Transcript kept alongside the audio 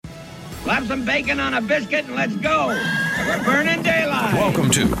Slap some bacon on a biscuit and let's go. We're burning daylight. Welcome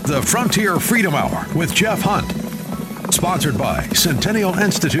to the Frontier Freedom Hour with Jeff Hunt. Sponsored by Centennial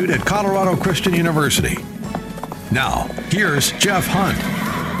Institute at Colorado Christian University. Now, here's Jeff Hunt.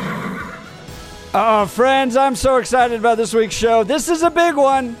 Oh, friends, I'm so excited about this week's show. This is a big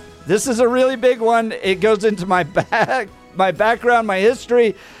one. This is a really big one. It goes into my background, my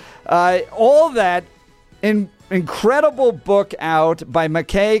history, all that. Incredible book out by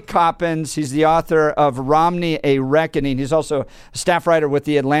McKay Coppins. He's the author of Romney, A Reckoning. He's also a staff writer with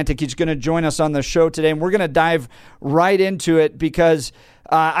The Atlantic. He's going to join us on the show today, and we're going to dive right into it because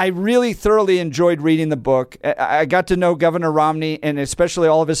I really thoroughly enjoyed reading the book. I got to know Governor Romney and especially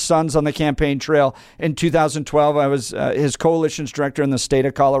all of his sons on the campaign trail in 2012. I was his coalition's director in the state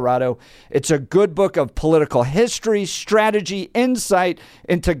of Colorado. It's a good book of political history, strategy, insight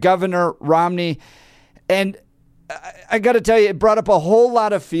into Governor Romney. And I got to tell you, it brought up a whole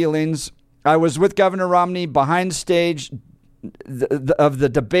lot of feelings. I was with Governor Romney behind stage of the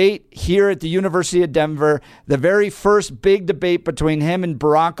debate here at the University of Denver, the very first big debate between him and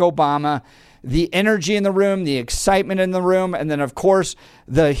Barack Obama, the energy in the room, the excitement in the room, and then, of course,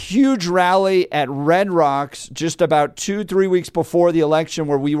 the huge rally at Red Rocks just about 2-3 weeks before the election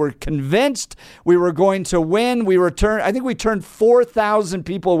where we were convinced we were going to win. I think we turned 4,000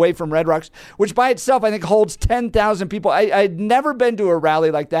 people away from Red Rocks, which by itself I think holds 10,000 people. I'd never been to a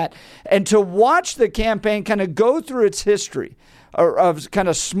rally like that. And to watch the campaign kind of go through its history of kind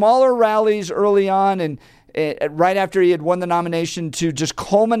of smaller rallies early on and right after he had won the nomination to just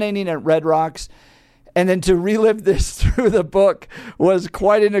culminating at Red Rocks, and then to relive this through the book was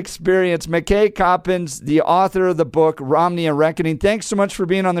quite an experience. McKay Coppins, the author of the book, Romney, A Reckoning. Thanks so much for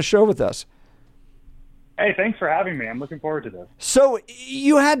being on the show with us. Hey, thanks for having me. I'm looking forward to this. So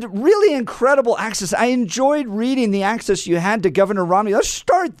you had really incredible access. I enjoyed reading the access you had to Governor Romney. Let's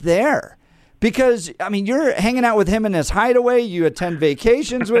start there. Because, I mean, you're hanging out with him in his hideaway. You attend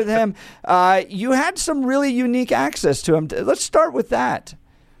vacations with him. You had some really unique access to him. Let's start with that.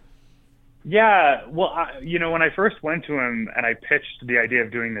 Yeah. Well, when I first went to him and I pitched the idea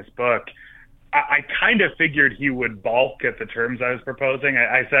of doing this book, I kind of figured he would balk at the terms I was proposing.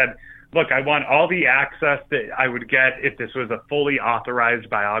 I said, look, I want all the access that I would get if this was a fully authorized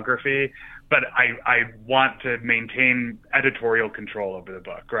biography, but I want to maintain editorial control over the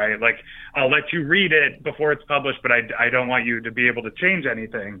book, right? Like, I'll let you read it before it's published, but I don't want you to be able to change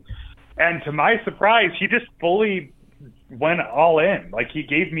anything. And to my surprise, he just fully went all in. Like, he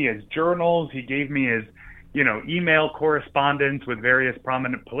gave me his journals, he gave me his, email correspondence with various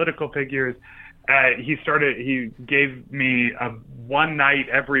prominent political figures. He gave me one night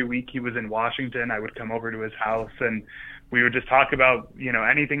every week he was in Washington. I would come over to his house and we would just talk about,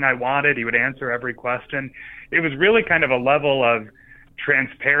 anything I wanted. He would answer every question. It was really kind of a level of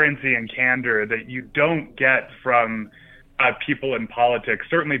transparency and candor that you don't get from people in politics,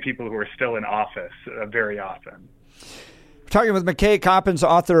 certainly people who are still in office very often. We're talking with McKay Coppins,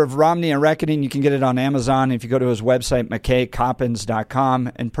 author of Romney, A Reckoning. You can get it on Amazon if you go to his website,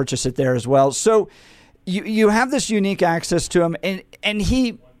 McKayCoppins.com, and purchase it there as well. So you have this unique access to him, and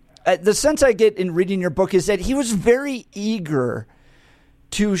he... the sense I get in reading your book is that he was very eager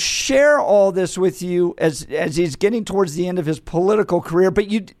to share all this with you as he's getting towards the end of his political career. But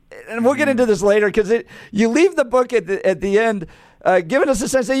and we'll get into this later because you leave the book at the end giving us a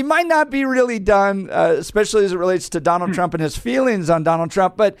sense that he might not be really done, especially as it relates to Donald Trump and his feelings on Donald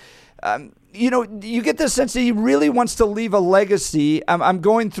Trump. But you get the sense that he really wants to leave a legacy. I'm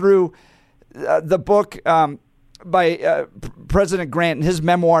going through the book. By President Grant and his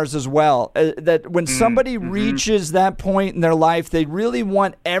memoirs as well, that when somebody reaches that point in their life, they really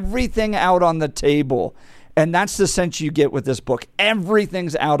want everything out on the table. And that's the sense you get with this book.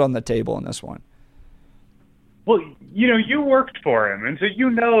 Everything's out on the table in this one. Well, you worked for him. And so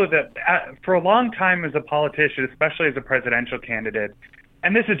that for a long time as a politician, especially as a presidential candidate,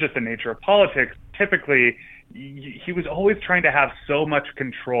 and this is just the nature of politics, typically he was always trying to have so much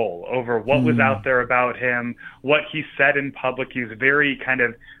control over what was out there about him, what he said in public. He was very kind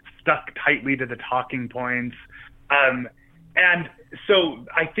of stuck tightly to the talking points. And so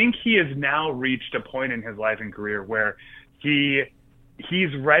I think he has now reached a point in his life and career where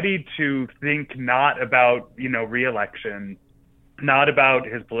he's ready to think not about, re-election, not about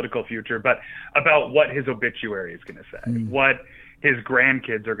his political future, but about what his obituary is going to say, what his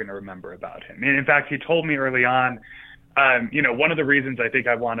grandkids are going to remember about him. And in fact, he told me early on, one of the reasons I think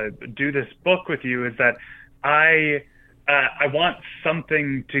I want to do this book with you is that I want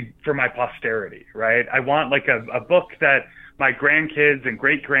something for my posterity, right? I want like a book that my grandkids and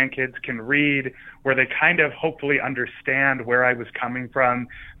great-grandkids can read, where they kind of hopefully understand where I was coming from,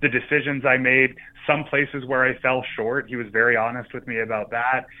 the decisions I made, some places where I fell short. He was very honest with me about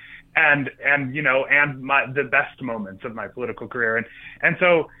that. And the best moments of my political career. And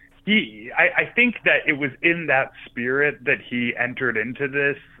so I think that it was in that spirit that he entered into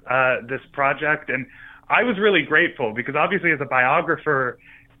this project. And I was really grateful because obviously as a biographer,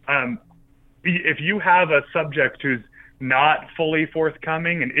 if you have a subject who's not fully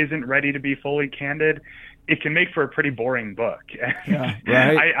forthcoming and isn't ready to be fully candid, it can make for a pretty boring book. Yeah,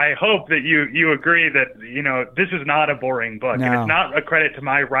 right. I hope that you agree that, this is not a boring book. No. And it's not a credit to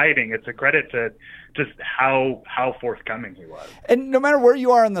my writing. It's a credit to just how forthcoming he was. And no matter where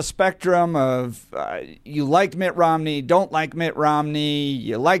you are on the spectrum of you liked Mitt Romney, don't like Mitt Romney,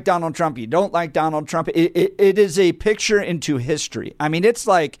 you like Donald Trump, you don't like Donald Trump, it is a picture into history. I mean, it's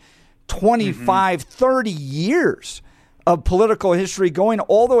like 25, 30 years of political history going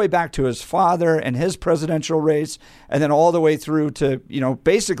all the way back to his father and his presidential race and then all the way through to,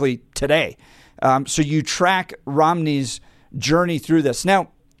 basically today. So you track Romney's journey through this.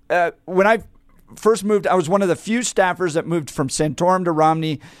 Now, when I first moved, I was one of the few staffers that moved from Santorum to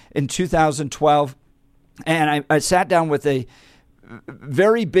Romney in 2012. And I sat down with a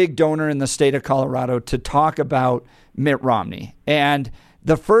very big donor in the state of Colorado to talk about Mitt Romney. And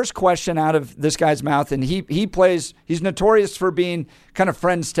the first question out of this guy's mouth, and he's notorious for being kind of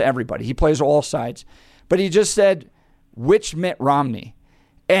friends to everybody. He plays all sides. But he just said, which Mitt Romney?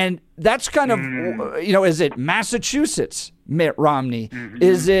 And that's kind of, is it Massachusetts Mitt Romney? Mm-hmm.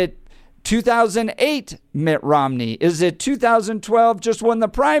 Is it 2008 Mitt Romney? Is it 2012 just won the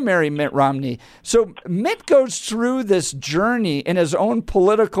primary Mitt Romney? So Mitt goes through this journey in his own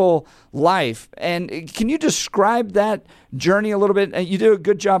political life. And can you describe that journey a little bit? You do a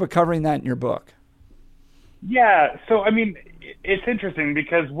good job of covering that in your book. Yeah. So, it's interesting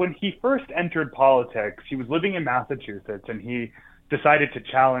because when he first entered politics, he was living in Massachusetts and he decided to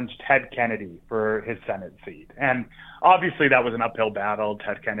challenge Ted Kennedy for his Senate seat. And obviously that was an uphill battle.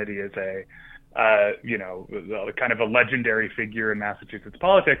 Ted Kennedy is kind of a legendary figure in Massachusetts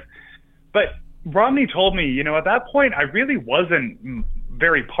politics. But Romney told me, at that point, I really wasn't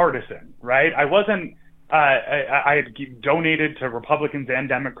very partisan, right? I wasn't, I had donated to Republicans and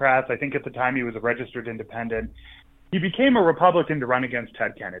Democrats. I think at the time he was a registered independent. He became a Republican to run against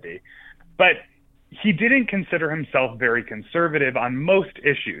Ted Kennedy. But he didn't consider himself very conservative on most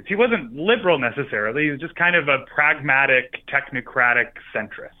issues. He wasn't liberal necessarily. He was just kind of a pragmatic, technocratic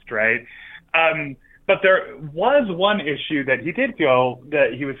centrist, right? But there was one issue that he did feel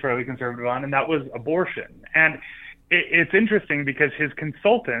that he was fairly conservative on, and that was abortion. And it's interesting because his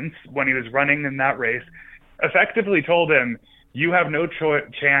consultants, when he was running in that race, effectively told him, you have no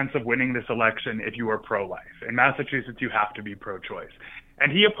chance of winning this election if you are pro-life. In Massachusetts, you have to be pro-choice.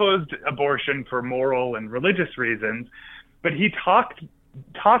 And he opposed abortion for moral and religious reasons, but he talked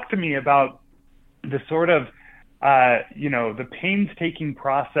to me about the sort of, the painstaking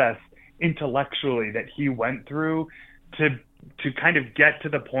process intellectually that he went through to kind of get to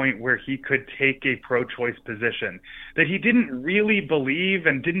the point where he could take a pro-choice position that he didn't really believe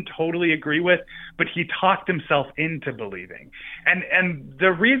and didn't totally agree with, but he talked himself into believing. And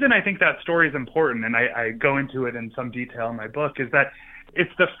the reason I think that story is important, and I go into it in some detail in my book, is that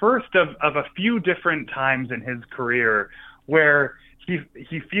it's the first of a few different times in his career where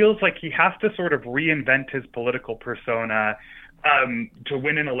he feels like he has to sort of reinvent his political persona to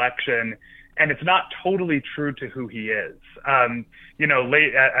win an election, and it's not totally true to who he is.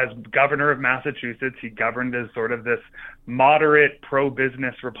 Late as governor of Massachusetts, he governed as sort of this moderate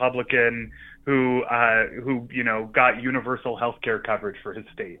pro-business Republican who got universal health care coverage for his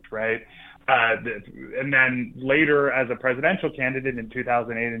state, right? And then later as a presidential candidate in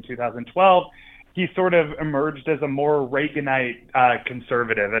 2008 and 2012, he sort of emerged as a more Reaganite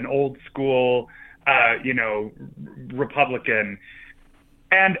conservative, an old school, Republican.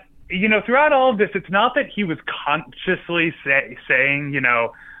 And, throughout all of this, it's not that he was consciously saying,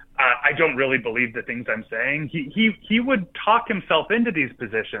 I don't really believe the things I'm saying. He would talk himself into these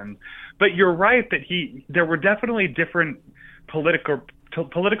positions. But you're right that there were definitely different political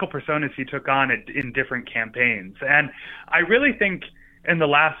personas he took on in different campaigns. And I really think in the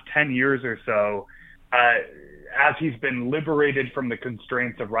last 10 years or so, as he's been liberated from the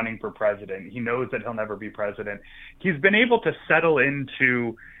constraints of running for president, he knows that he'll never be president. He's been able to settle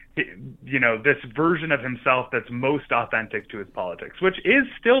into, this version of himself that's most authentic to his politics, which is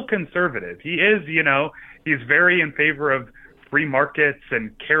still conservative. He is, he's very in favor of free markets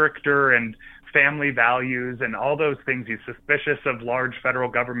and character and family values and all those things. He's suspicious of large federal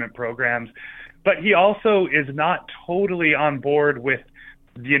government programs, but he also is not totally on board with,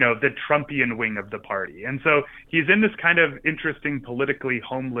 the Trumpian wing of the party. And so he's in this kind of interesting politically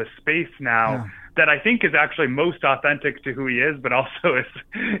homeless space now that I think is actually most authentic to who he is, but also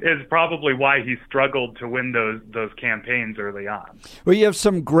is probably why he struggled to win those campaigns early on. Well, you have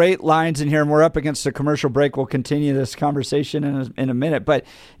some great lines in here, and we're up against a commercial break. We'll continue this conversation in a minute, but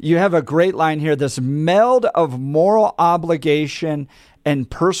you have a great line here. This meld of moral obligation and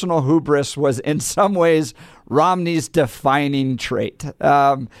personal hubris was in some ways Romney's defining trait.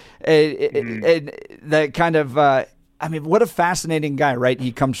 That kind of, what a fascinating guy, right?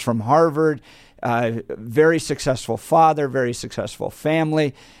 He comes from Harvard, very successful father, very successful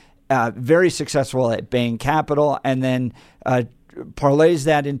family, very successful at Bain Capital, and then parlays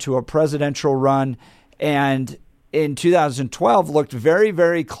that into a presidential run. And in 2012, looked very,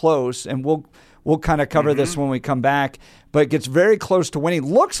 very close, and we'll kind of cover this when we come back, but gets very close to winning.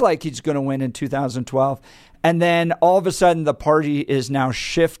 Looks like he's going to win in 2012. And then all of a sudden, the party is now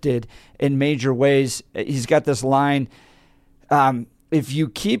shifted in major ways. He's got this line, if you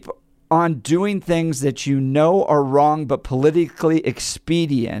keep on doing things that you know are wrong but politically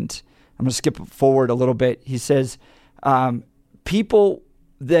expedient, I'm going to skip forward a little bit. He says, people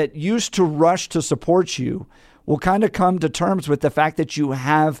that used to rush to support you will kind of come to terms with the fact that you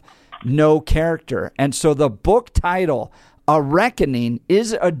have no character. And so the book title, A Reckoning,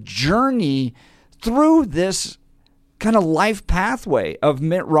 is a journey through this kind of life pathway of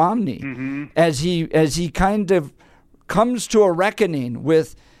Mitt Romney as he kind of comes to a reckoning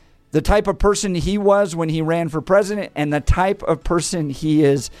with the type of person he was when he ran for president and the type of person he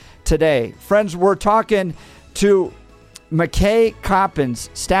is today. Friends, we're talking to McKay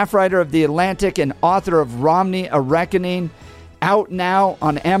Coppins, staff writer of The Atlantic and author of Romney, A Reckoning, out now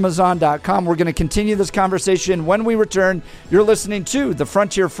on Amazon.com. We're going to continue this conversation when we return. You're listening to the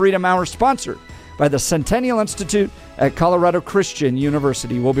Frontier Freedom Hour, sponsored by the Centennial Institute at Colorado Christian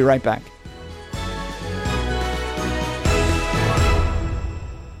University. We'll be right back.